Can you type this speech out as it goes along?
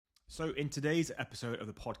So in today's episode of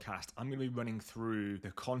the podcast, I'm going to be running through the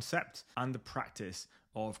concept and the practice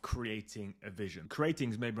of creating a vision. Creating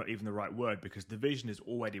is maybe not even the right word because the vision is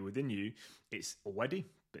already within you. It's already,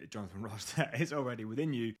 Jonathan Ross there, it's already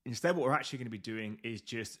within you. Instead, what we're actually going to be doing is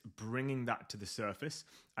just bringing that to the surface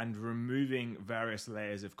and removing various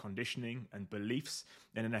layers of conditioning and beliefs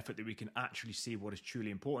in an effort that we can actually see what is truly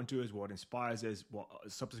important to us, what inspires us, what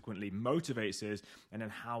subsequently motivates us, and then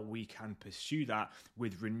how we can pursue that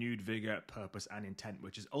with renewed vigor, purpose, and intent,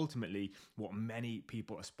 which is ultimately what many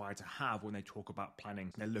people aspire to have when they talk about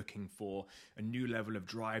planning. They're looking for a new level of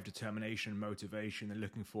drive, determination, motivation. They're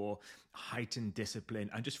looking for heightened discipline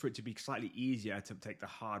and just for it to be slightly easier to take the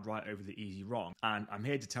hard right over the easy wrong. And I'm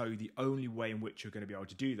here to tell you the only way in which you're going to be able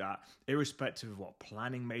to do that, irrespective of what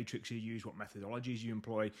planning matrix you use, what methodologies you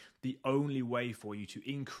employ, the only way for you to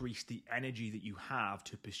increase the energy that you have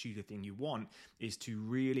to pursue the thing you want is to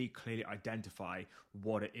really clearly identify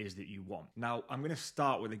what it is that you want. Now, I'm going to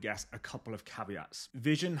start with, I guess, a couple of caveats.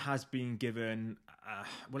 Vision has been given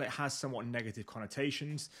it has somewhat negative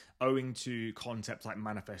connotations owing to concepts like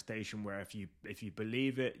manifestation, where if you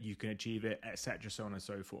believe it, you can achieve it, etc., so on and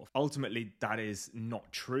so forth. Ultimately, that is not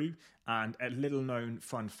true. And a little known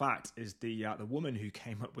fun fact is the woman who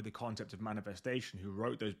came up with the concept of manifestation, who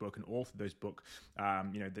wrote those books and authored those books,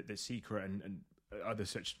 The Secret and other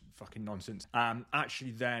such fucking nonsense,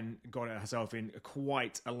 actually then got herself in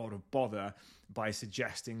quite a lot of bother by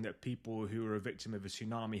suggesting that people who were a victim of a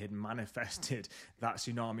tsunami had manifested that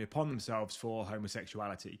tsunami upon themselves for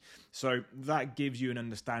homosexuality. So that gives you an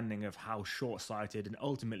understanding of how short-sighted and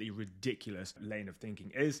ultimately ridiculous lane of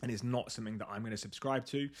thinking is, and it's not something that I'm going to subscribe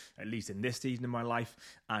to, at least in this season of my life,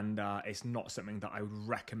 and it's not something that I would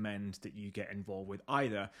recommend that you get involved with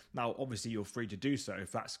either. Now, obviously, you're free to do so.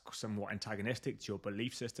 If that's somewhat antagonistic to your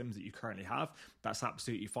belief systems that you currently have, that's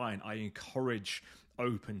absolutely fine. I encourage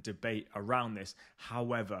open debate around this.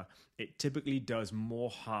 However, it typically does more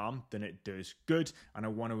harm than it does good, and I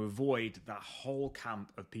want to avoid that whole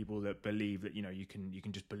camp of people that believe that you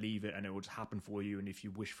can just believe it and it will just happen for you, and if you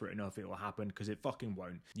wish for it enough it will happen, because it fucking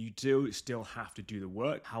won't. You do still have to do the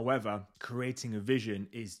work. However, creating a vision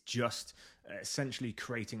is just essentially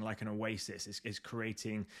creating like an oasis. Is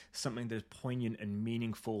creating something that's poignant and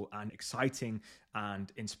meaningful and exciting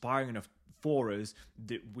and inspiring enough for us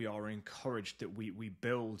that we are encouraged, that we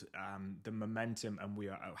build the momentum, and we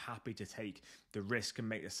are happy to take the risk and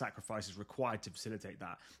make the sacrifices required to facilitate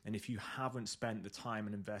that. And if you haven't spent the time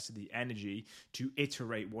and invested the energy to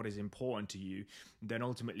iterate what is important to you, then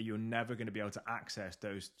ultimately you're never going to be able to access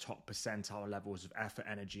those top percentile levels of effort,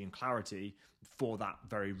 energy, and clarity for that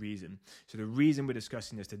very reason. So the reason we're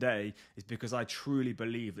discussing this today is because I truly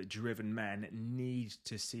believe that driven men need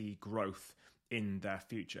to see growth in their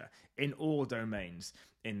future, in all domains,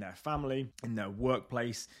 in their family, in their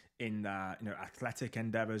workplace, in their athletic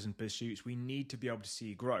endeavors and pursuits. We need to be able to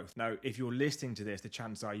see growth. Now, if you're listening to this, the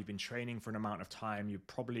chances are you've been training for an amount of time. You're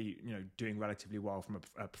probably doing relatively well from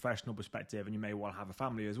a professional perspective, and you may well have a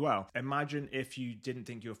family as well. Imagine if you didn't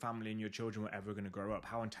think your family and your children were ever going to grow up.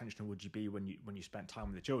 How intentional would you be when you spent time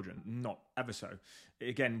with the children? Not ever so.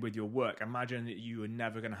 Again, with your work, imagine that you were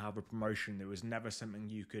never going to have a promotion. There was never something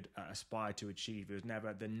you could aspire to achieve. It was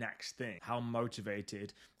never the next thing. How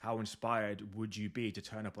motivated, how inspired would you be to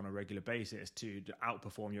turn up on a regular basis, to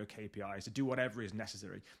outperform your KPIs, to do whatever is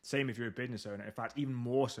necessary? Same if you're a business owner. In fact, even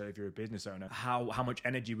more so if you're a business owner. How much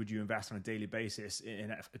energy would you invest on a daily basis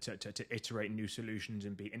to iterate new solutions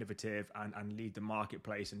and be innovative and lead the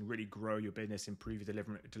marketplace and really grow your business, improve your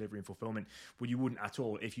delivery and fulfillment? Well, you wouldn't at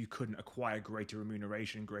all if you couldn't acquire greater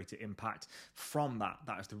remuneration, greater impact from that.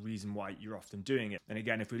 That is the reason why you're often doing it. And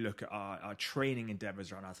again, if we look at our training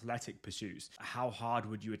endeavors, around athletic pursuits, how hard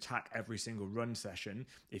would you attack every single run session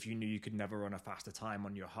if you knew you could never run a faster time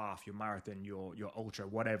on your half, your marathon, your ultra,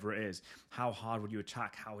 whatever it is? How hard would you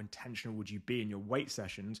attack? How intentional would you be in your weight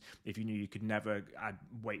sessions if you knew you could never add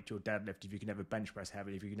weight to your deadlift, if you could never bench press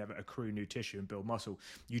heavily, if you could never accrue new tissue and build muscle?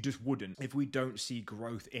 You just wouldn't. If we don't see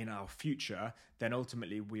growth in our future, then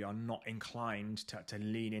ultimately we are not inclined to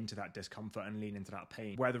lean into that discomfort and lean into that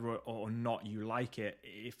pain. Whether or not you like it,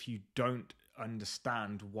 if you don't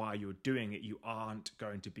understand why you're doing it, you aren't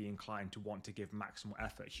going to be inclined to want to give maximal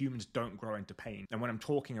effort. Humans don't grow into pain. And when I'm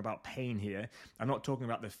talking about pain here, I'm not talking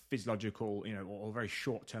about the physiological, or very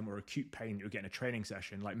short-term or acute pain that you get in a training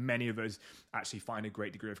session. Like, many of us actually find a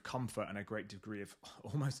great degree of comfort and a great degree of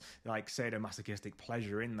almost like sadomasochistic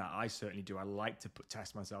pleasure in that. I certainly do. I like to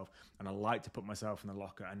test myself, and I like to put myself in the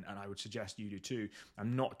locker, and I would suggest you do too.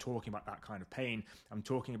 I'm not talking about that kind of pain. I'm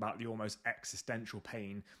talking about the almost existential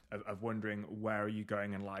pain of wondering, where are you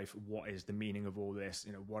going in life? What is the meaning of all this?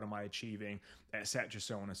 What am I achieving, etc.,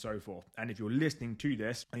 so on and so forth. And if you're listening to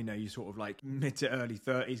this, you sort of like mid to early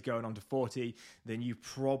 30s going on to 40, then you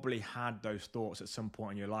probably had those thoughts at some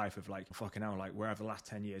point in your life of like, fucking hell, like where have the last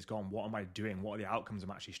 10 years gone? What am I doing? What are the outcomes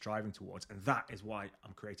I'm actually striving towards? And that is why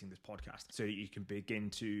I'm creating this podcast, so you can begin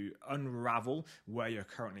to unravel where you're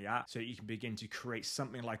currently at, so you can begin to create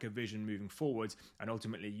something like a vision moving forward, and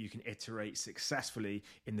ultimately you can iterate successfully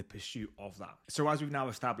in the pursuit of that. So as we've now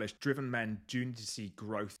established, driven men do need to see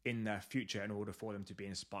growth in their future in order for them to be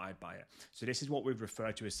inspired by it. So this is what we've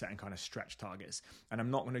referred to as setting kind of stretch targets. And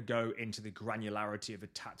I'm not going to go into the granularity of a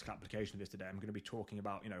tactical application of this today. I'm going to be talking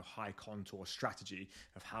about, high contour strategy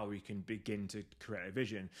of how we can begin to create a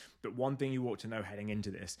vision. But one thing you ought to know heading into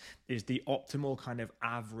this is the optimal kind of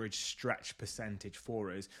average stretch percentage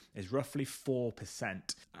for us is roughly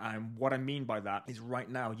 4%. And what I mean by that is right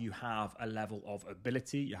now you have a level of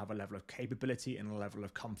ability, you have a level of capability, and a level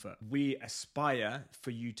of comfort. We aspire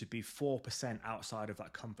for you to be 4% outside of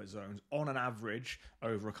that comfort zone on an average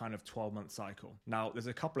over a kind of 12-month cycle. Now, there's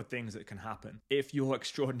a couple of things that can happen. If you're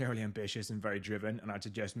extraordinarily ambitious and very driven, and I'd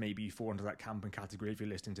suggest maybe you fall into that camping category if you're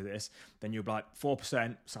listening to this, then you'll be like,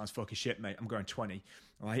 4% sounds fucking shit, mate. I'm going 20.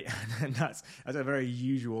 Right, and that's a very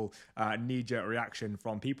usual knee-jerk reaction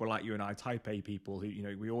from people like you and I, type A people, who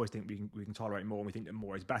we always think we can tolerate more, and we think that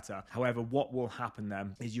more is better. However, what will happen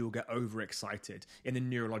then is you'll get overexcited in the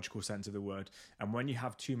neurological sense of the word, and when you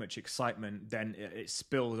have too much excitement, then it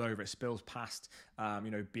spills over. It spills past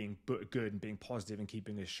being good and being positive and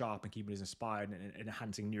keeping us sharp and keeping us inspired and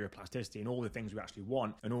enhancing neuroplasticity and all the things we actually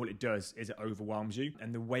want. And all it does is it overwhelms you.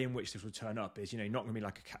 And the way in which this will turn up is you're not going to be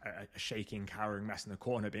like a shaking, cowering mess in the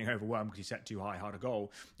corner being overwhelmed because you set too hard a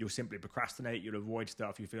goal. You'll simply procrastinate, you'll avoid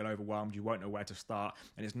stuff, you feel overwhelmed, you won't know where to start,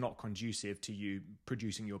 and it's not conducive to you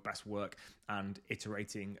producing your best work and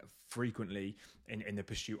iterating frequently in the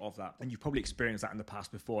pursuit of that. And you've probably experienced that in the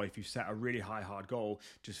past before. If you set a really hard goal,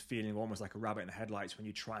 just feeling almost like a rabbit in the headlights when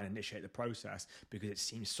you try and initiate the process, because it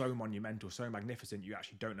seems so monumental, so magnificent, you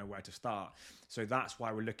actually don't know where to start. So that's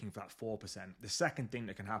why we're looking for that 4%. The second thing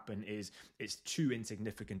that can happen is it's too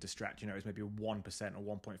insignificant to stretch. It's maybe 1%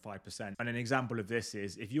 or 1.5%. And an example of this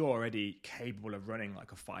is if you're already capable of running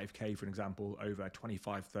like a 5K, for example, over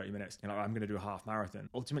 25-30 minutes, I'm going to do a half marathon.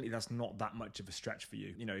 Ultimately, that's not that much of a stretch for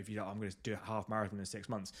you. If you I'm going to do a half marathon in 6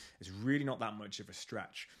 months, it's really not that much of a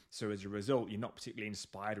stretch. So as a result, you're not particularly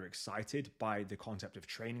inspired or excited by the concept of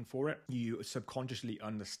training for it. You subconsciously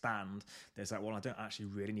understand there's like, well, I don't actually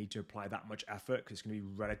really need to apply that much effort because it's going to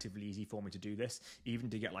be relatively easy for me to do this. Even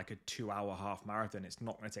to get like a 2-hour half marathon, it's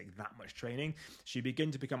not going to take that much training. So you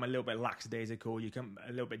begin to become a little bit lackadaisical, you become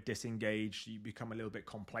a little bit disengaged, you become a little bit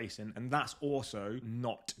complacent, and that's also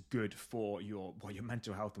not good for your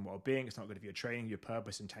mental health and well-being. It's not good for your training, your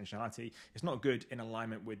purpose, intentionality. It's not good in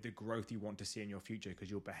alignment with the growth you want to see in your future,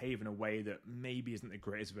 because you'll behave in a way that maybe isn't the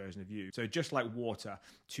greatest version of you. So just like water,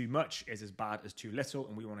 too much is as bad as too little,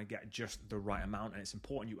 and we want to get just the right amount, and it's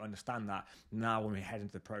important you understand that now when we head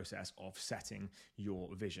into the process of setting your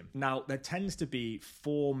vision. Now, there tends to be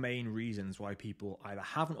 4 main reasons why people either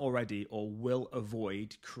haven't already or will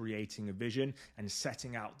avoid creating a vision and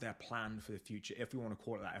setting out their plan for the future, if we want to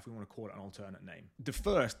call it that, if we want to call it an alternate name. The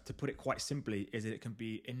first, to put it quite simply, is that it can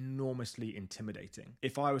be enormously intimidating.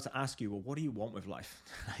 If I was to ask you, well, what do you want with life?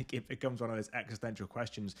 Like, it becomes one of those existential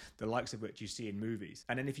questions, the likes of which you see in movies.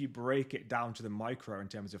 And then if you break it down to the micro in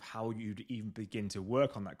terms of how you'd even begin to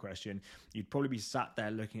work on that question, you'd probably be sat there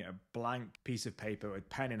looking at a blank piece of paper with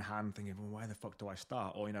pen in hand thinking, well, where the fuck do I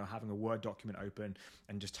start? Or, having a Word document open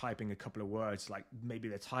and just typing a couple of words, like maybe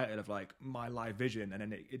the title of like my life vision, and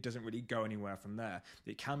then it doesn't really go anywhere from there.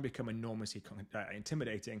 It can become enormously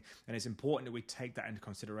intimidating, and it's important that we take that into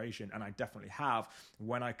consideration, and I definitely have,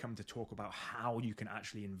 when I come to talk about how you can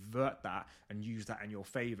actually invert that and use that in your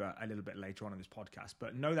favor a little bit later on in this podcast.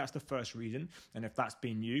 But no, that's the first reason, and if that's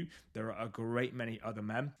been you, there are a great many other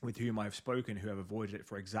men with whom I've spoken who have avoided it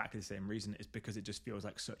for exactly the same reason. It's because it just feels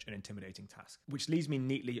like such an intimidating task. Which leads me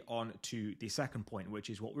neatly on to the second point, which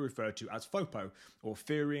is what we refer to as FOPO, or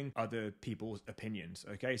fearing other people's opinions.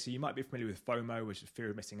 Okay, so you might be familiar with FOMO, which is fear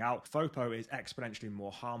of missing out. FOPO is exponentially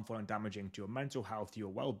more harmful and damaging to your mental health, your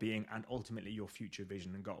well-being, and ultimately your future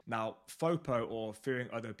vision and goal. Now, FOPO, or fearing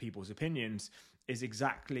other people's opinions, is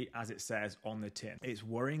exactly as it says on the tin. It's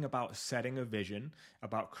worrying about setting a vision,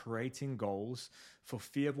 about creating goals for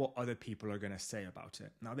fear of what other people are going to say about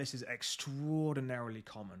it. Now, this is extraordinarily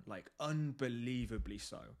common, like unbelievably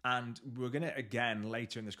so. And we're going to, again,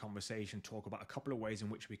 later in this conversation, talk about a couple of ways in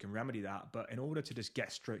which we can remedy that. But in order to just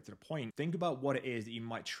get straight to the point, think about what it is that you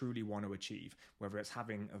might truly want to achieve, whether it's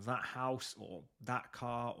having that house or that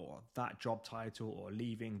car or that job title or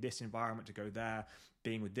leaving this environment to go there,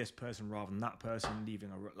 being with this person rather than that person, leaving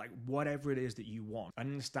like whatever it is that you want.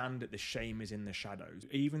 Understand that the shame is in the shadows.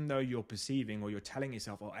 Even though you're perceiving or you're telling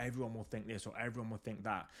yourself, oh, everyone will think this or everyone will think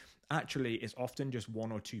that, actually it's often just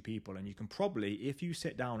one or two people. And you can probably, if you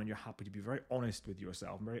sit down and you're happy to be very honest with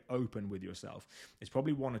yourself, very open with yourself, it's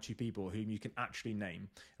probably one or two people whom you can actually name.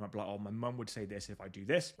 You might be like, oh, my mum would say this if I do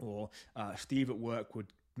this, or Steve at work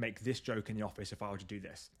would make this joke in the office if I were to do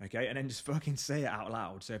this, okay? And then just fucking say it out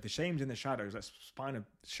loud. So if the shame's in the shadows, let's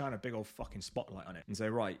shine a big old fucking spotlight on it and say,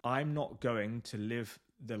 right, I'm not going to live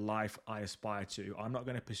the life I aspire to. I'm not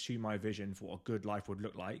going to pursue my vision for what a good life would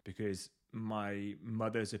look like because my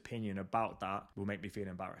mother's opinion about that will make me feel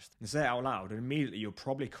embarrassed. And say it out loud, and immediately you'll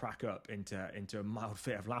probably crack up into a mild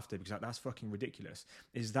fit of laughter because that's fucking ridiculous.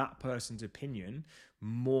 Is that person's opinion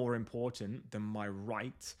more important than my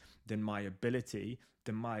right, than my ability,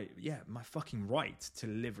 than my fucking right to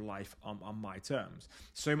live life on my terms?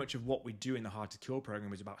 So much of what we do in the Hard to Kill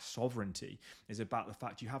program is about sovereignty, is about the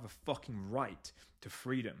fact you have a fucking right to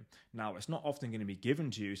freedom. Now, it's not often going to be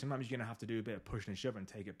given to you. Sometimes you're going to have to do a bit of pushing and shoving and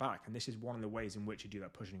take it back. And this is one of the ways in which you do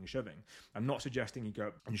that pushing and shoving. I'm not suggesting you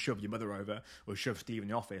go and shove your mother over or shove Steve in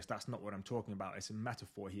the office. That's not what I'm talking about. It's a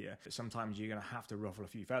metaphor here. But sometimes you're going to have to ruffle a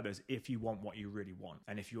few feathers if you want what you really want.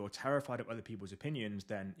 And if you're terrified of other people's opinions,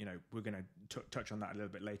 then, we're going to touch on that a little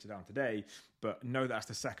bit later down today. But know that's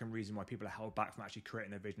the second reason why people are held back from actually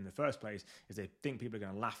creating their vision in the first place, is they think people are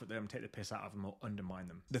going to laugh at them, take the piss out of them, or undermine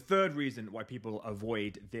them. The third reason why people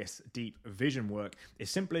avoid this deep vision work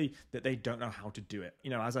is simply that they don't know how to do it.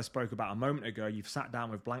 As I spoke about a moment ago, you've sat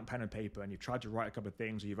down with blank pen and paper and you've tried to write a couple of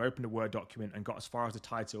things, or you've opened a Word document and got as far as the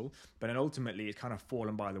title, but then ultimately it's kind of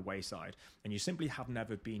fallen by the wayside and you simply have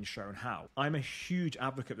never been shown how. I'm a huge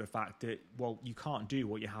advocate of the fact that, well, you can't do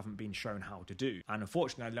what you haven't been shown how to do. And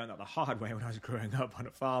unfortunately, I learned that the hard way when I was growing up on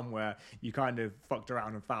a farm, where you kind of fucked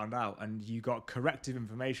around and found out, and you got corrective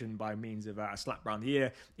information by means of a slap around the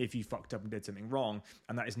ear if you fucked up and did something wrong.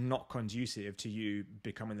 And that is not conducive to you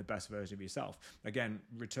becoming the best version of yourself. Again,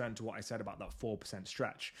 return to what I said about that 4%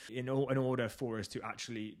 stretch. In order for us to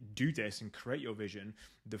actually do this and create your vision,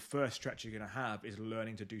 the first stretch you're going to have is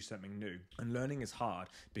learning to do something new. And learning is hard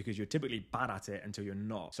because you're typically bad at it until you're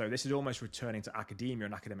not. So this is almost returning to academia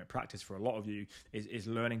and academic practice for a lot of you, is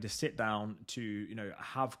learning to sit down to,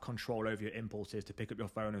 have control over your impulses, to pick up your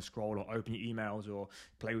phone and scroll or open your emails or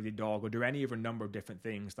play with your dog or do any of a number of different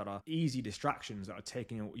things that are easy distractions that are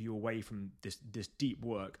taking you away from this deep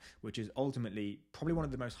work, which is ultimately probably one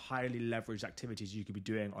of the most highly leveraged activities you could be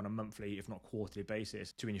doing on a monthly, if not quarterly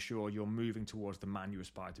basis, to ensure you're moving towards the man you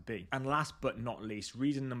aspire to be. And last but not least,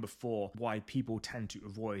 reason number 4 why people tend to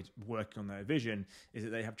avoid working on their vision is that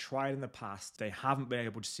they have tried in the past, they haven't been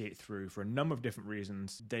able to see it through for a number of different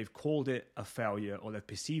reasons. They've called it a failure, or they've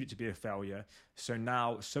perceived it to be a failure. So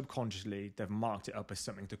now subconsciously they've marked it up as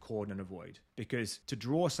something to cordon and avoid. Because to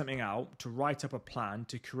draw something out, to write up a plan,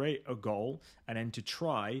 to create a goal, and then to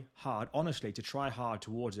try hard, honestly, to try hard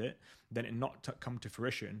towards it, then it not come to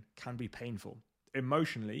fruition can be painful.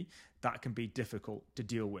 Emotionally, that can be difficult to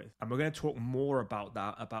deal with. And we're going to talk more about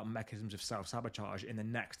that, about mechanisms of self-sabotage in the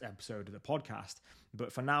next episode of the podcast.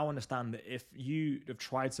 But for now, understand that if you have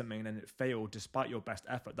tried something and it failed despite your best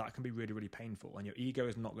effort, that can be really, really painful. And your ego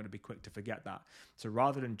is not going to be quick to forget that. So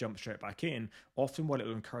rather than jump straight back in, often what it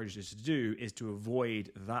will encourage us to do is to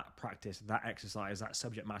avoid that practice, that exercise, that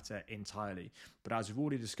subject matter entirely. But as we've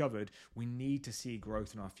already discovered, we need to see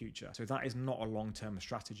growth in our future. So that is not a long-term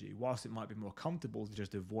strategy. Whilst it might be more comfortable to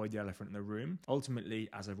just avoid the elephant in the room, ultimately,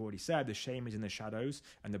 as I've already said, the shame is in the shadows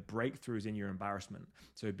and the breakthrough is in your embarrassment.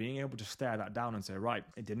 So being able to stare that down and say, right,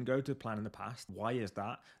 it didn't go to plan in the past. Why is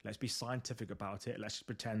that? Let's be scientific about it. Let's just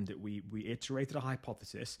pretend that we iterated a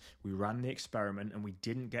hypothesis, we ran the experiment, and we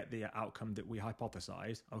didn't get the outcome that we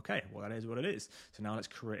hypothesized. Okay, well, that is what it is. So now let's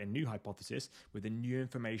create a new hypothesis with the new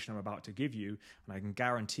information I'm about to give you, and I can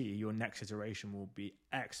guarantee your next iteration will be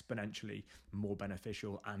exponentially more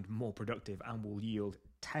beneficial and more productive and will yield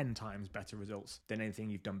 10 times better results than anything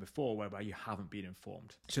you've done before, whereby you haven't been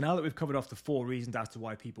informed. So now that we've covered off the 4 reasons as to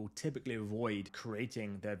why people typically avoid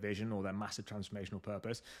creating their vision or their massive transformational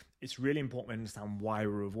purpose, it's really important to understand why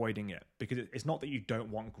we're avoiding it. Because it's not that you don't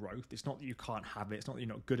want growth, it's not that you can't have it, it's not that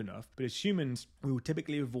you're not good enough, but as humans, we will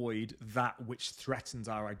typically avoid that which threatens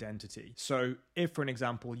our identity. So if, for an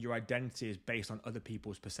example, your identity is based on other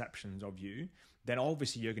people's perceptions of you, then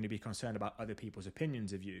obviously you're going to be concerned about other people's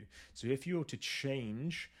opinions of you. So if you were to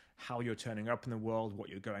change how you're turning up in the world, what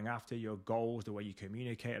you're going after, your goals, the way you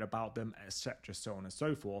communicate about them, etc., so on and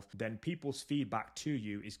so forth, then people's feedback to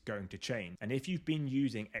you is going to change. And if you've been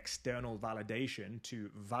using external validation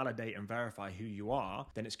to validate and verify who you are,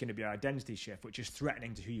 then it's going to be an identity shift, which is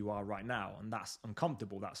threatening to who you are right now. And that's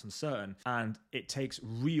uncomfortable, that's uncertain. And it takes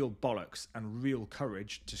real bollocks and real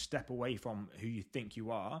courage to step away from who you think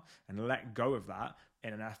you are and let go of that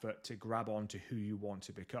in an effort to grab on to who you want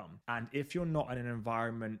to become. And if you're not in an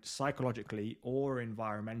environment psychologically or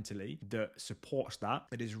environmentally that supports that,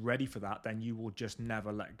 that is ready for that, then you will just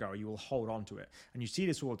never let go. You will hold on to it. And you see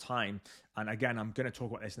this all the time. And again, I'm going to talk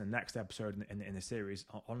about this in the next episode in the series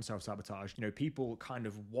on self-sabotage. You know, people kind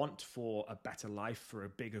of want for a better life, for a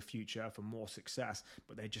bigger future, for more success,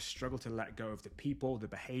 but they just struggle to let go of the people, the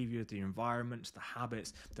behaviors, the environments, the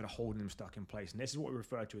habits that are holding them stuck in place. And this is what we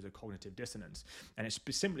refer to as a cognitive dissonance. And it's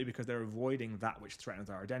simply because they're avoiding that which threatens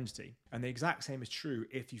our identity. And the exact same is true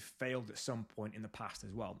if you failed at some point in the past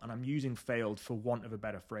as well. And I'm using failed for want of a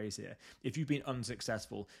better phrase here. If you've been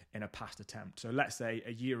unsuccessful in a past attempt. So let's say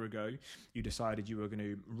a year ago, you decided you were going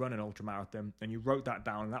to run an ultramarathon and you wrote that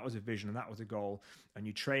down, and that was a vision and that was a goal, and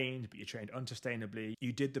you trained, but you trained unsustainably.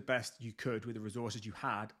 You did the best you could with the resources you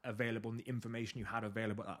had available and the information you had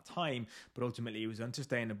available at that time, but ultimately it was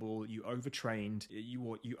unsustainable. You overtrained,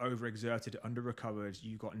 you overexerted, under-recovered,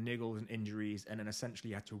 you got niggles and injuries, and then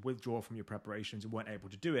essentially you had to withdraw from your preparations and weren't able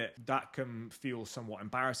to do it. That can feel somewhat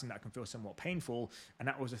embarrassing, that can feel somewhat painful, and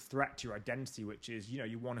that was a threat to your identity, which is, you know,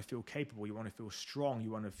 you want to feel capable, you want to feel strong,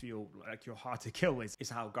 you want to feel like you're hard to kill is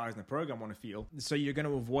how guys in the program want to feel. So you're going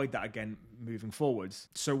to avoid that again moving forwards.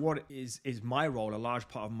 So what is my role, a large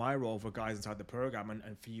part of my role for guys inside the program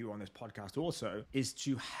and for you on this podcast also, is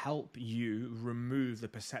to help you remove the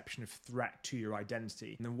perception of threat to your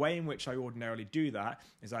identity. And the way in which I ordinarily do that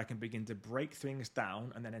is I can begin to break things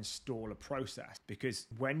down and then install a process. Because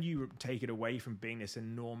when you take it away from being this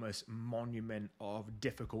enormous monument of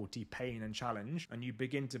difficulty, pain, and challenge, and you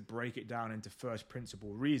begin to break it down into first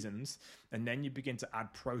principle reasons, and then you begin to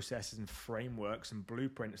add processes and frameworks and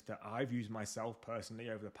blueprints that I've used myself personally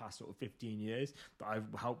over the past sort of 15 years, that I've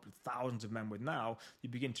helped thousands of men with now, you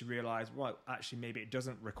begin to realize, well, actually, maybe it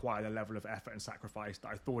doesn't require the level of effort and sacrifice that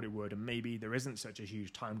I thought it would, and maybe there isn't such a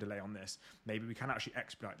huge time delay on this. Maybe we can actually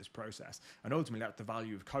expedite this process. And ultimately, that's the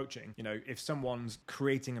value of coaching. You know, if someone's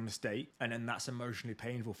creating a mistake and then that's emotionally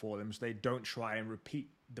painful for them, so they don't try and repeat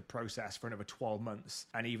the process for another 12 months,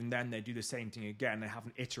 and even then they do the same thing again, they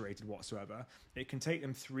haven't iterated whatsoever, it can take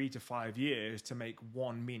them 3 to 5 years to make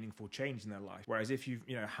one meaningful change in their life. Whereas if you've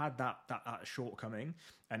had that shortcoming,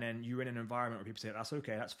 and then you're in an environment where people say, that's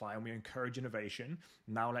okay, that's fine, we encourage innovation,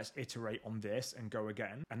 now let's iterate on this and go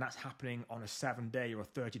again, and that's happening on a 7-day or a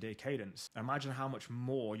 30-day cadence. Imagine how much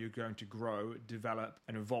more you're going to grow, develop,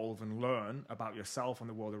 and evolve and learn about yourself and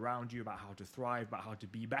the world around you, about how to thrive, about how to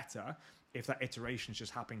be better, if that iteration is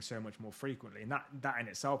just happening so much more frequently. And that in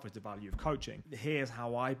itself is the value of coaching. Here's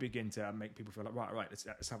how I begin to make people feel like, right,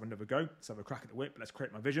 let's have another go. Let's have a crack at the whip. Let's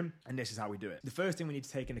create my vision. And this is how we do it. The first thing we need to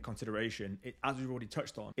take into consideration, as we've already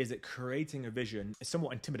touched on, is that creating a vision is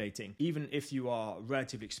somewhat intimidating. Even if you are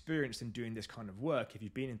relatively experienced in doing this kind of work, if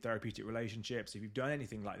you've been in therapeutic relationships, if you've done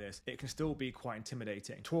anything like this, it can still be quite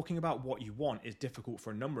intimidating. Talking about what you want is difficult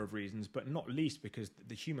for a number of reasons, but not least because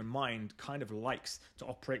the human mind kind of likes to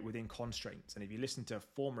operate within constraints. And if you listen to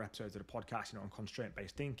former episodes of the podcast, on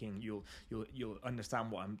constraint-based thinking, you'll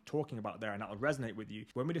understand what I'm talking about there, and that will resonate with you.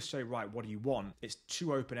 When we just say, right, what do you want? It's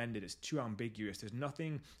too open-ended. It's too ambiguous. There's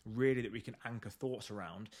nothing really that we can anchor thoughts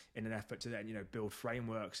around in an effort to then, build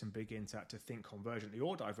frameworks and begin to think convergently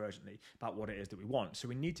or divergently about what it is that we want. So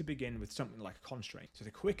we need to begin with something like a constraint. So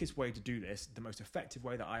the quickest way to do this, the most effective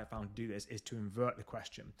way that I have found to do this, is to invert the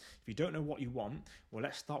question. If you don't know what you want, well,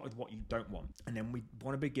 let's start with what you don't want. And then we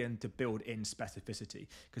want to begin to build build in specificity.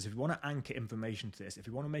 Because if we want to anchor information to this, if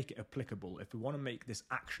we want to make it applicable, if we want to make this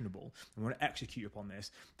actionable, and we want to execute upon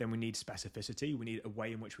this, then we need specificity. We need a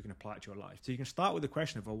way in which we can apply it to your life. So you can start with the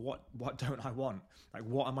question of, well, what don't I want? Like,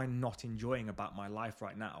 what am I not enjoying about my life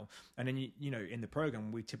right now? And then, you know, in the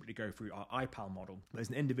program, we typically go through our IPAL model. As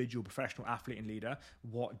an individual, professional, athlete, and leader,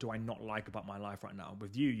 what do I not like about my life right now?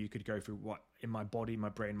 With you could go through what in my body, my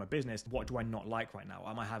brain, my business, what do I not like right now?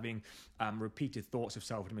 Am I having repeated thoughts of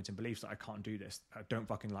self-limiting beliefs that I can't do this? I don't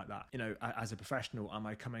fucking like that. You know, as a professional, am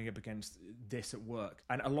I coming up against this at work?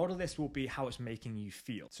 And a lot of this will be how it's making you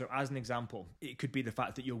feel. So as an example, it could be the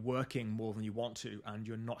fact that you're working more than you want to and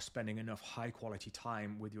you're not spending enough high quality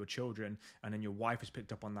time with your children, and then your wife has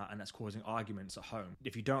picked up on that and that's causing arguments at home.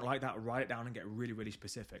 If you don't like that, write it down and get really, really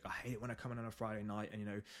specific. I hate it when I come in on a Friday night and, you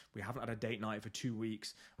know, we haven't had a date night for 2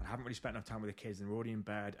 weeks and I haven't really spent enough time with the kids and we're already in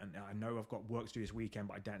bed and I know I've got work to do this weekend,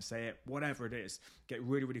 but I don't say it. Whatever it is, get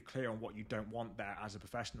really, really clear on what you don't want there as a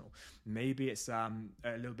professional. Maybe it's a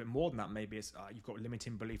little bit more than that. Maybe it's you've got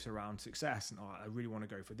limiting beliefs around success and I really want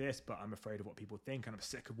to go for this, but I'm afraid of what people think and I'm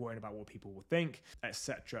sick of worrying about what people will think,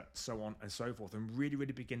 etc., so on and so forth, and really,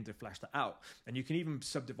 really begin to flesh that out. And you can even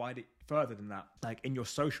subdivide it further than that. Like in your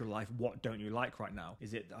social life, what don't you like right now?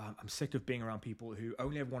 Is it I'm sick of being around people who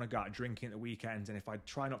only ever want to go out drinking at the weekends, and if I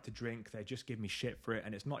try not to drink, they just give me shit for it,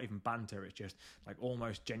 and it's not even banter, it's just like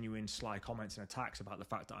almost genuine sly comments and attacks about the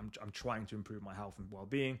fact that I'm trying to improve my health and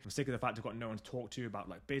well-being. I'm sick of the fact I've got no one to talk to about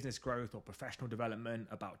like business growth or professional development,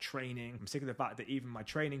 about training. I'm sick of the fact that even my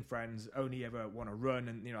training friends only ever want to run,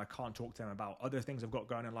 and you know, I can't talk to them about other things I've got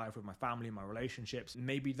going in life with my family, my relationships.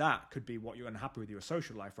 Maybe that could be what you're unhappy with your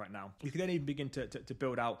social life right now. You can then even begin to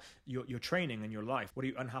build out your training and your life. What are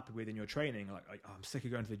you unhappy with in your training? Like I'm sick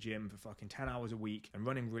of going to the gym for fucking 10 hours a week and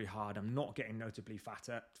running really hard. I'm not getting notably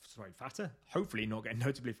fatter. Hopefully not getting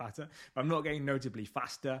notably fatter. But I'm not getting notably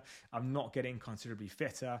faster. I'm not getting considerably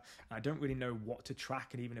fitter. I don't really know what to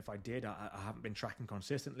track. And even if I did, I haven't been tracking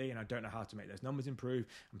consistently and I don't know how to make those numbers improve.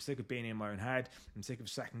 I'm sick of being in my own head. I'm sick of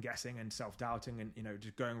second guessing and self-doubting and, you know,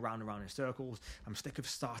 just going round and round in circles. I'm sick of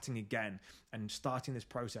starting again and starting this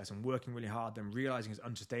process and working really hard, then realizing it's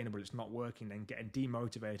unsustainable, it's not working, then getting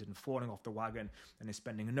demotivated and falling off the wagon, and then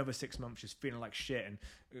spending another 6 months just feeling like shit and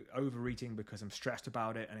overeating because I'm stressed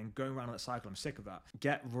about it, and then going around that cycle. I'm sick of that.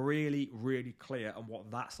 Get really, really clear on what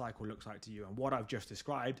that cycle looks like to you. And what I've just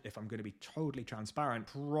described, if I'm going to be totally transparent,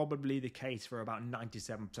 probably the case for about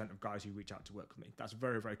 97% of guys who reach out to work with me. That's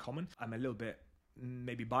very, very common. I'm a little bit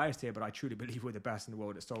maybe biased here, but I truly believe we're the best in the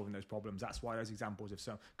world at solving those problems. That's why those examples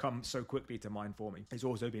have come so quickly to mind for me. It's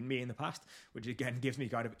also been me in the past, which again gives me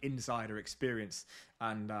kind of insider experience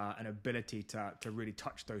and an ability to really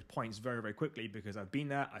touch those points very, very quickly, because I've been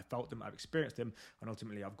there, I've felt them, I've experienced them, and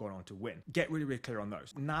ultimately I've gone on to win. Get really, really clear on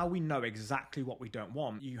those. Now we know exactly what we don't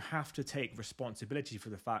want. You have to take responsibility for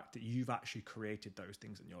the fact that you've actually created those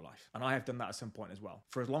things in your life. And I have done that at some point as well.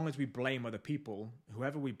 For as long as we blame other people,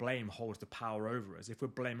 whoever we blame holds the power over us. If we're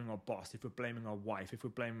blaming our boss, if we're blaming our wife, if we're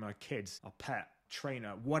blaming our kids, our pet,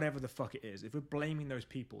 trainer, whatever the fuck it is, if we're blaming those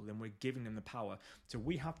people, then we're giving them the power. So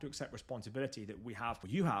we have to accept responsibility that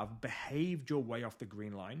you have behaved your way off the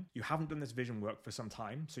green line. You haven't done this vision work for some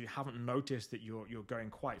time, so you haven't noticed that you're going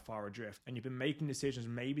quite far adrift, and you've been making decisions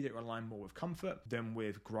maybe that align more with comfort than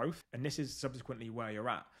with growth, and this is subsequently where you're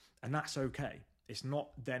at, and that's okay. It's not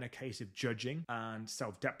then a case of judging and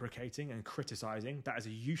self-deprecating and criticizing. That is a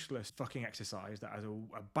useless fucking exercise. That is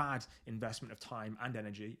a bad investment of time and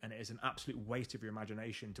energy, and it is an absolute waste of your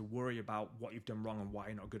imagination to worry about what you've done wrong and why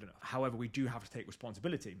you're not good enough. However, we do have to take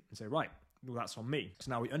responsibility and say, right, well, that's on me.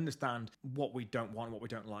 So now we understand what we don't want, what we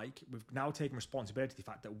don't like. We've now taken responsibility for the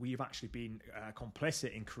fact that we've actually been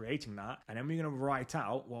complicit in creating that. And then we're going to write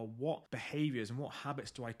out, well, what behaviors and what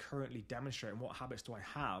habits do I currently demonstrate and what habits do I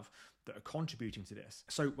have that are contributing to this?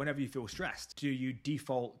 So whenever you feel stressed, do you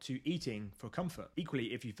default to eating for comfort? Equally,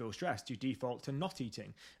 if you feel stressed, do you default to not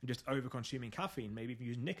eating and just over consuming caffeine? Maybe if you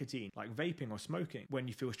use nicotine, like vaping or smoking. When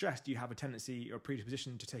you feel stressed, do you have a tendency or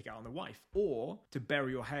predisposition to take it out on the wife, or to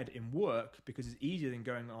bury your head in work because it's easier than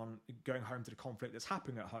going home to the conflict that's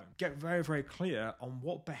happening at home? Get very, very clear on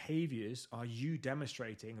what behaviors are you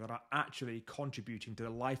demonstrating that are actually contributing to the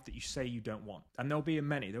life that you say you don't want. And there'll be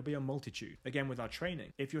a multitude. Again, with our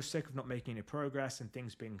training, if you're sick of not making any progress and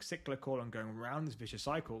things being cyclical and going around this vicious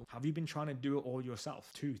cycle, have you been trying to do it all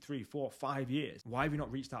yourself? 2, 3, 4, 5 years? Why have you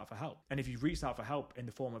not reached out for help? And if you've reached out for help in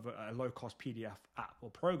the form of a low-cost PDF app or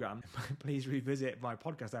program, please revisit my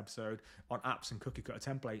podcast episode on apps and cookie cutter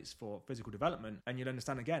templates for physical development, and you'll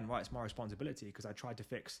understand again why it's my responsibility, because I tried to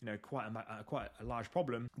fix quite a large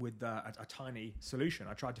problem with a tiny solution.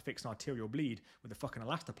 I tried to fix an arterial bleed with a fucking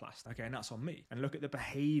elastoplast, okay, and that's on me. And look at the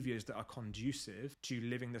behaviors that are conducive to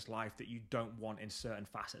living this life that you don't want in certain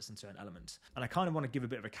facets and certain elements. And I kind of want to give a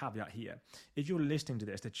bit of a caveat here. If you're listening to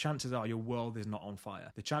this, the chances are your world is not on fire.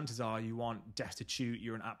 The chances are you aren't destitute,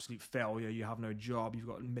 you're an absolute failure, you have no job, you've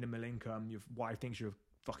got minimal income, your wife thinks you're a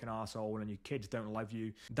fucking arsehole and your kids don't love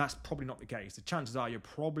you. That's probably not the case. The chances are you're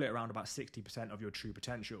probably around about 60% of your true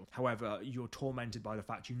potential. However, you're tormented by the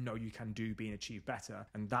fact you can do, be, and achieve better.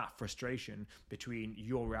 And that frustration between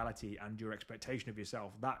your reality and your expectation of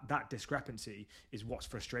yourself, that discrepancy is what's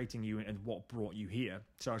frustrating you and what brought you here.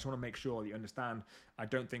 So I just want to make sure that you understand, I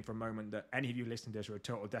don't think for a moment that any of you listening to this are a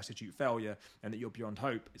total destitute failure and that you're beyond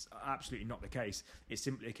hope. It's absolutely not the case. It's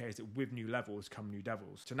simply a case that with new levels come new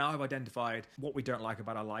devils. So now I've identified what we don't like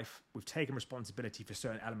about our life. We've taken responsibility for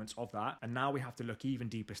certain elements of that. And now we have to look even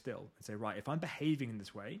deeper still and say, right, if I'm behaving in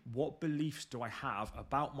this way, what beliefs do I have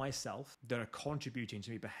about myself that are contributing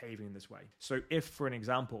to me behaving in this way? So if, for an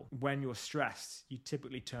example, when you're stressed, you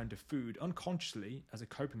typically turn to food unconsciously as a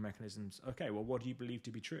coping mechanism. Okay, well, what do you believe to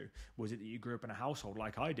be true? Was it that you grew up in a household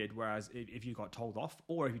like I did, whereas if you got told off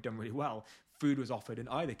or if you've done really well, food was offered in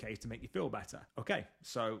either case to make you feel better? Okay,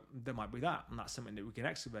 so there might be that, and that's something that we can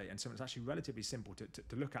excavate and something that's actually relatively simple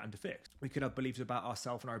to look at and to fix. We could have beliefs about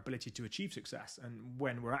ourselves and our ability to achieve success, and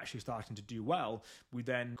when we're actually starting to do well, we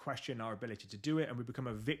then question our ability to do it and we become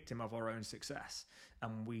a victim of our own success.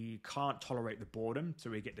 And we can't tolerate the boredom, so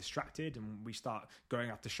we get distracted and we start going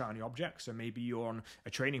after shiny objects. So maybe you're on a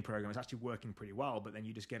training program, it's actually working pretty well, but then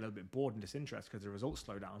you just get a little bit bored and disinterested because the results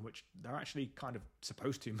slow down, which they're actually kind of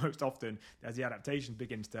supposed to most often as the adaptation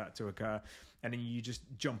begins to occur. And then you just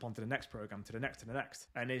jump onto the next program, to the next,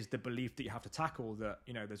 and is the belief that you have to tackle that,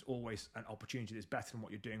 there's always an opportunity that's better than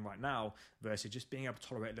what you're doing right now versus just being able to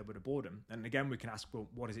tolerate a little bit of boredom. And again, we can ask, well,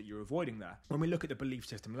 what is it you're avoiding there? When we look at the belief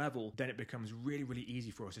system level, then it becomes really, really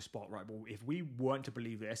easy for us to spot, right, well, if we weren't to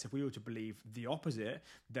believe this, if we were to believe the opposite,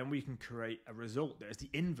 then we can create a result that is the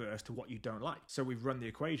inverse to what you don't like. So we've run the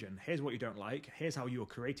equation. Here's what you don't like. Here's how you're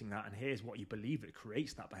creating that. And here's what you believe that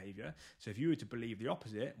creates that behavior. So if you were to believe the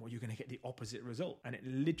opposite, well, you're going to get the opposite result. And it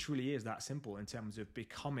literally is that simple in terms of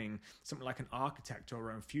becoming something like an architect to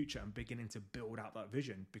our own future and beginning to build out that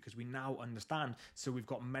vision, because we now understand. So we've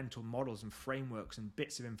got mental models and frameworks and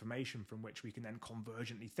bits of information from which we can then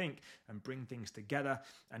convergently think and bring things together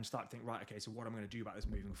and start to think, right, okay, so what am I going to do about this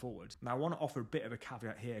moving forward? Now, I want to offer a bit of a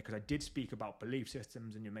caveat here, because I did speak about belief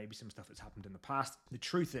systems and maybe some stuff that's happened in the past. The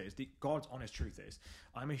truth is, the God's honest truth is,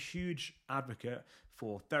 I'm a huge advocate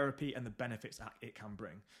for therapy and the benefits that it can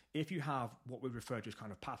bring. If you have what we refer to as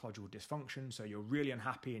kind of pathological dysfunction, so you're really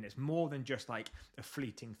unhappy and it's more than just like a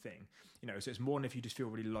fleeting thing, so it's more than if you just feel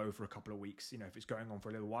really low for a couple of weeks, if it's going on for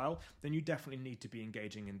a little while, then you definitely need to be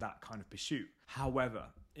engaging in that kind of pursuit. However,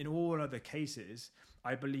 in all other cases,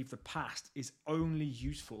 I believe the past is only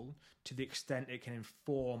useful to the extent it can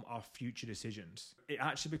inform our future decisions. It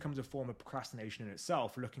actually becomes a form of procrastination in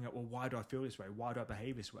itself, looking at, well, why do I feel this way? Why do I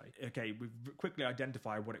behave this way? Okay, we've quickly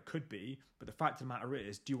identified what it could be, but the fact of the matter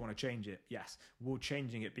is, do you want to change it? Yes. Will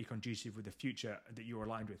changing it be conducive with the future that you're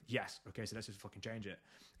aligned with? Yes. Okay, so let's just fucking change it.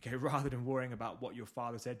 Okay, rather than worrying about what your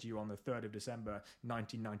father said to you on the 3rd of December,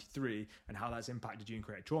 1993, and how that's impacted you and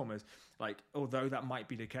created traumas, although that might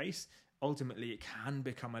be the case, ultimately it can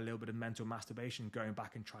become a little bit of mental masturbation going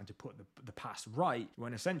back and trying to put the past right,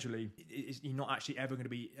 when essentially you're not actually ever going to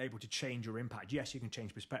be able to change your impact. Yes, you can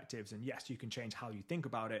change perspectives, and yes, you can change how you think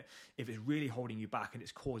about it if it's really holding you back and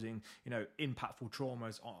it's causing impactful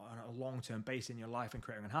traumas on a long-term basis in your life and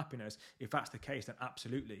creating unhappiness. If that's the case, then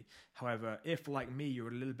absolutely. However, if like me, you're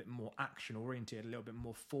a little bit more action oriented, a little bit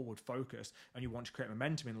more forward focused, and you want to create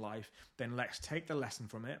momentum in life, then let's take the lesson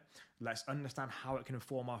from it. Let's understand how it can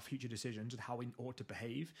inform our future decisions and how we ought to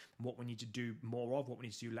behave, what we need to do more of, what we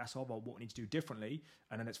need to do less of, or what we need to do differently,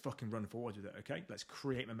 and then let's fucking run forward with it, okay? Let's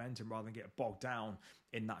create momentum rather than get bogged down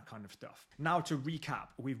in that kind of stuff. Now, to recap,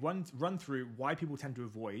 we've run through why people tend to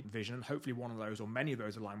avoid vision. Hopefully one of those or many of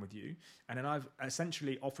those align with you. And then I've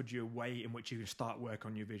essentially offered you a way in which you can start work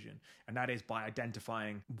on your vision. And that is by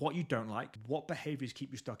identifying what you don't like, what behaviors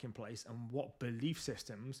keep you stuck in place, and what belief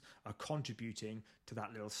systems are contributing to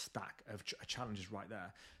that little stack of challenges right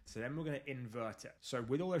there. So then we're going to invert it. So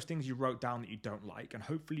with all those things you wrote down that you don't like, and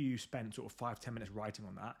hopefully you spent sort of 5-10 minutes writing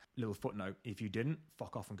on that, little footnote, if you didn't,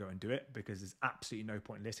 fuck off and go and do it, because there's absolutely no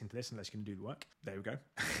point listening to this unless you can do the work. There we go.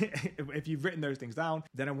 If you've written those things down,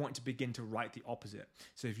 then I want to begin to write the opposite.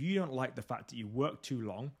 So if you don't like the fact that you work too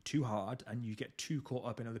long, too hard, and you get too caught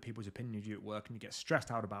up in other people's opinion of you at work, and you get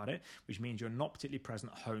stressed out about it, which means you're not particularly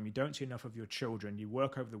present at home, you don't see enough of your children, you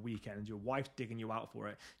work over the weekend, your wife's digging you out for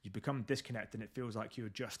it, you become disconnected and it feels like you're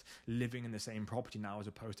just living in the same property now as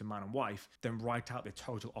opposed to man and wife, then write out the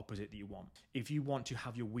total opposite that you want. If you want to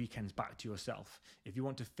have your weekends back to yourself, if you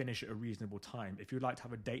want to finish at a reasonable time, if you'd like to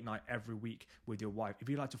have a date night every week with your wife, if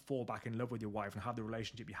you'd like to fall back in love with your wife and have the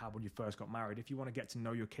relationship you had when you first got married, if you want to get to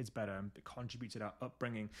know your kids better and contribute to their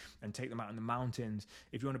upbringing and take them out in the mountains,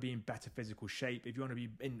 if you want to be in better physical shape, if you want to be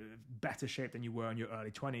in better shape than you were in your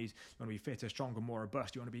early 20s, you want to be fitter, stronger, more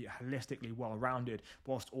robust, you want to be holistically well-rounded,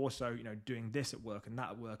 whilst also, doing this at work and that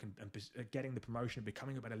at work and getting the promotion,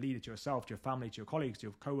 becoming a better leader to yourself, to your family, to your colleagues, to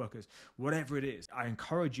your co-workers, whatever it is. I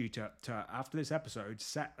encourage you to after this episode,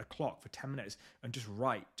 set a clock for 10 minutes and just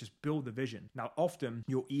write, just build the vision. Now, often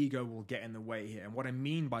your ego will get in the way here. And what I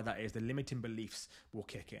mean by that is the limiting beliefs will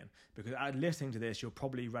kick in, because listening to this, you're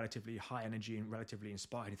probably relatively high energy and relatively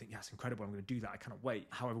inspired. You think, yeah, it's incredible. I'm going to do that. I cannot wait.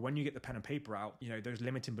 However, when you get the pen and paper out, those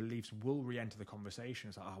limiting beliefs will re-enter the conversation.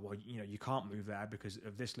 It's like, oh, well, you can't move there because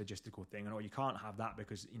of this logistical thing, and or you can't have that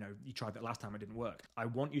because, you tried that last time, it didn't work. I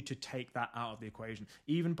want you to take that out of the equation.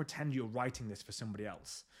 Even pretend you're writing this for somebody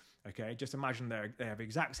else. Okay, just imagine they have the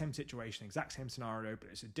exact same situation, exact same scenario, but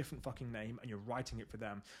it's a different fucking name and you're writing it for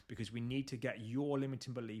them, because we need to get your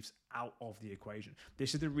limiting beliefs out of the equation.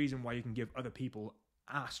 This is the reason why you can give other people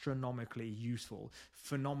astronomically useful,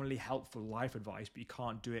 phenomenally helpful life advice, but you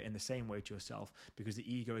can't do it in the same way to yourself because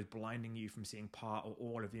the ego is blinding you from seeing part or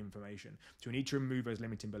all of the information. So we need to remove those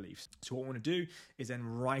limiting beliefs. So what we want to do is then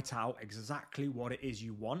write out exactly what it is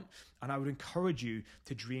you want. And I would encourage you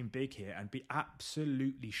to dream big here and be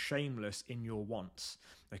absolutely shameless in your wants.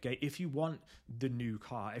 Okay, if you want the new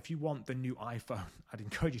car, if you want the new iPhone, I'd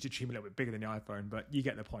encourage you to dream a little bit bigger than the iPhone, but you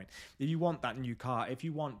get the point. If you want that new car, if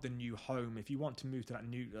you want the new home, if you want to move to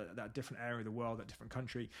that different area of the world, that different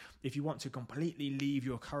country, if you want to completely leave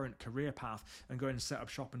your current career path and go and set up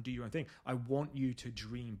shop and do your own thing, I want you to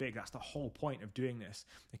dream big. That's the whole point of doing this.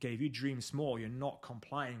 Okay, if you dream small, you're not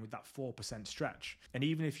complying with that 4% stretch. And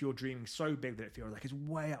even if you're dreaming so big that it feels like it's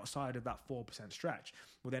way outside of that 4% stretch,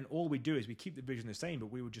 well, then all we do is we keep the vision the same,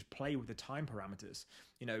 but we would just play with the time parameters.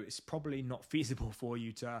 It's probably not feasible for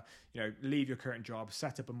you to, leave your current job,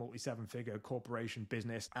 set up a multi-7-figure corporation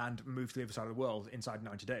business and move to the other side of the world inside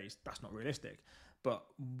 90 days. That's not realistic. But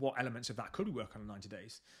what elements of that could we work on in 90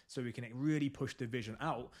 days? So we can really push the vision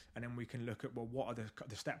out, and then we can look at, well, what are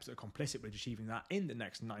the steps that are complicit with achieving that in the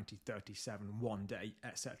next 90, 37, 1 day,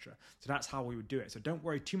 etc. So that's how we would do it. So don't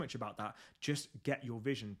worry too much about that. Just get your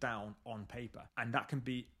vision down on paper. And that can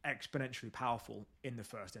be exponentially powerful in the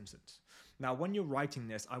first instance. Now, when you're writing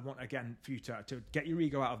this, I want, again, for you to get your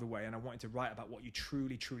ego out of the way, and I want you to write about what you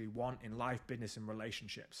truly, truly want in life, business, and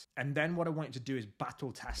relationships. And then what I want you to do is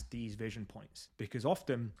battle test these vision points, because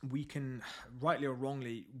often we can, rightly or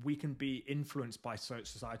wrongly, we can be influenced by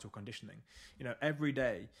societal conditioning. Every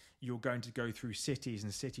day you're going to go through cities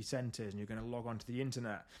and city centers, and you're going to log onto the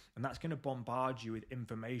internet, and that's going to bombard you with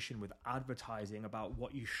information, with advertising about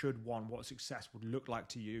what you should want, what success would look like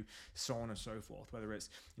to you, so on and so forth. Whether it's,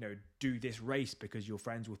 do this race because your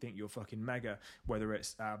friends will think you're fucking mega, whether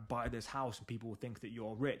it's buy this house and people will think that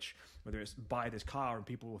you're rich, whether it's buy this car and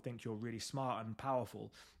people will think you're really smart and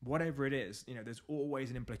powerful, whatever it is, there's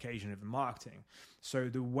always an implication of the marketing. So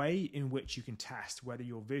the way in which you can test whether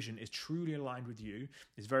your vision is truly aligned with you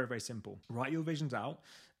is very, very simple. Write your visions out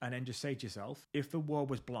and then just say to yourself, if the world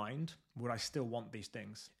was blind, would I still want these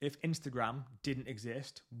things? If Instagram didn't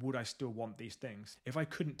exist, would I still want these things? If I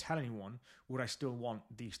couldn't tell anyone, would I still want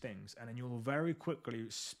these things? And then you'll very quickly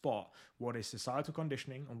spot what is societal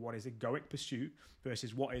conditioning and what is egoic pursuit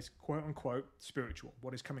versus what is quote unquote spiritual,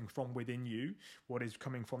 what is coming from within you, what is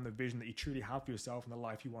coming from the vision that you truly have for yourself and the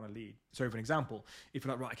life you want to lead. So for an example, if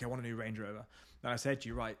you're like, right, okay, I want a new Range Rover. Then I said to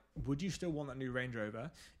you, right, would you still want that new Range Rover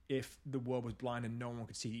if the world was blind and no one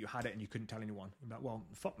could see that you had it and you couldn't tell anyone? You'd be like, well,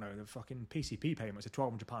 fuck no, the fucking PCP payments are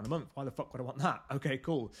 £1,200 a month. Why the fuck would I want that? Okay,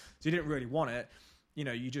 cool. So you didn't really want it.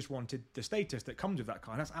 You just wanted the status that comes with that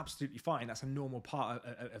car. And that's absolutely fine. That's a normal part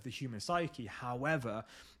of the human psyche. However,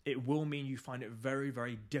 it will mean you find it very,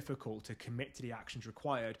 very difficult to commit to the actions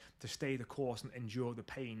required to stay the course and endure the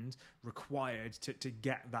pains required to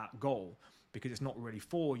get that goal. because it's not really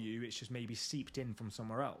for you. It's just maybe seeped in from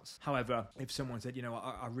somewhere else. However, if someone said,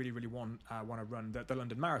 I really, really want to run the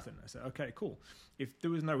London Marathon, I said, okay, cool. If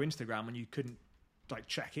there was no Instagram and you couldn't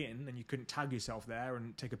check in and you couldn't tag yourself there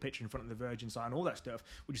and take a picture in front of the Virgin sign and all that stuff,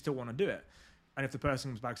 would you still want to do it? And if the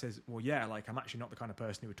person comes back and says, well, yeah, I'm actually not the kind of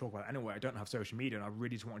person who would talk about it anyway. I don't have social media and I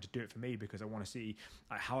really just wanted to do it for me because I want to see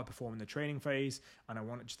how I perform in the training phase and I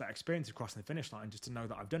want just that experience of crossing the finish line just to know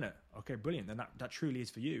that I've done it. Okay, brilliant. Then that truly is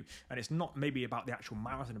for you. And it's not maybe about the actual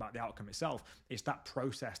marathon, about the outcome itself. It's that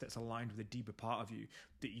process that's aligned with a deeper part of you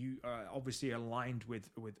that you are obviously aligned with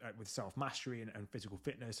self-mastery and physical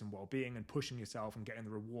fitness and well-being and pushing yourself and getting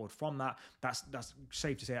the reward from that. That's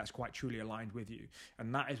safe to say that's quite truly aligned with you.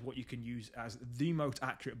 And that is what you can use as the most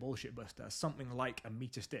accurate bullshit buster, something like a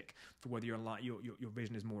meter stick for whether your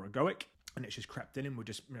vision is more egoic and it's just crept in and we're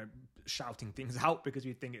just shouting things out because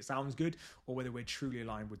we think it sounds good, or whether we're truly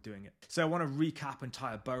aligned with doing it. So I want to recap and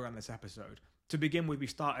tie a bow around this episode. To begin with, we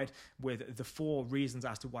started with the 4 reasons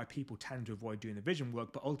as to why people tend to avoid doing the vision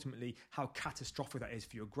work, but ultimately how catastrophic that is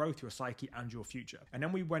for your growth, your psyche, and your future. And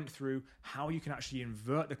then we went through how you can actually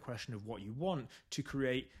invert the question of what you want to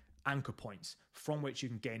create anchor points from which you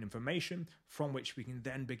can gain information, from which we can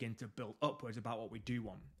then begin to build upwards about what we do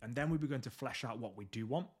want. And then we began to flesh out what we do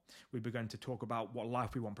want. We began to talk about what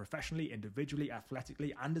life we want professionally, individually,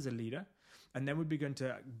 athletically, and as a leader. And then we began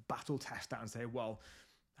to battle test that and say, well,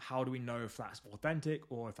 how do we know if that's authentic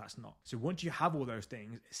or if that's not? So once you have all those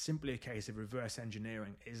things, it's simply a case of reverse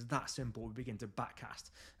engineering. It's that simple. We begin to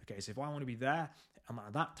backcast. Okay, so if I want to be there, I'm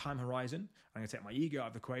at that time horizon, I'm going to take my ego out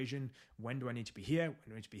of the equation. When do I need to be here? When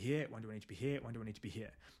do I need to be here? When do I need to be here? When do I need to be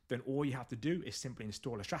here? Then all you have to do is simply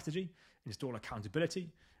install a strategy, install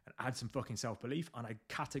accountability, and add some fucking self-belief. And I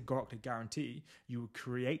categorically guarantee you will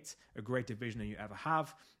create a greater vision than you ever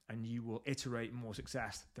have, and you will iterate more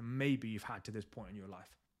success than maybe you've had to this point in your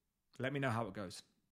life. Let me know how it goes.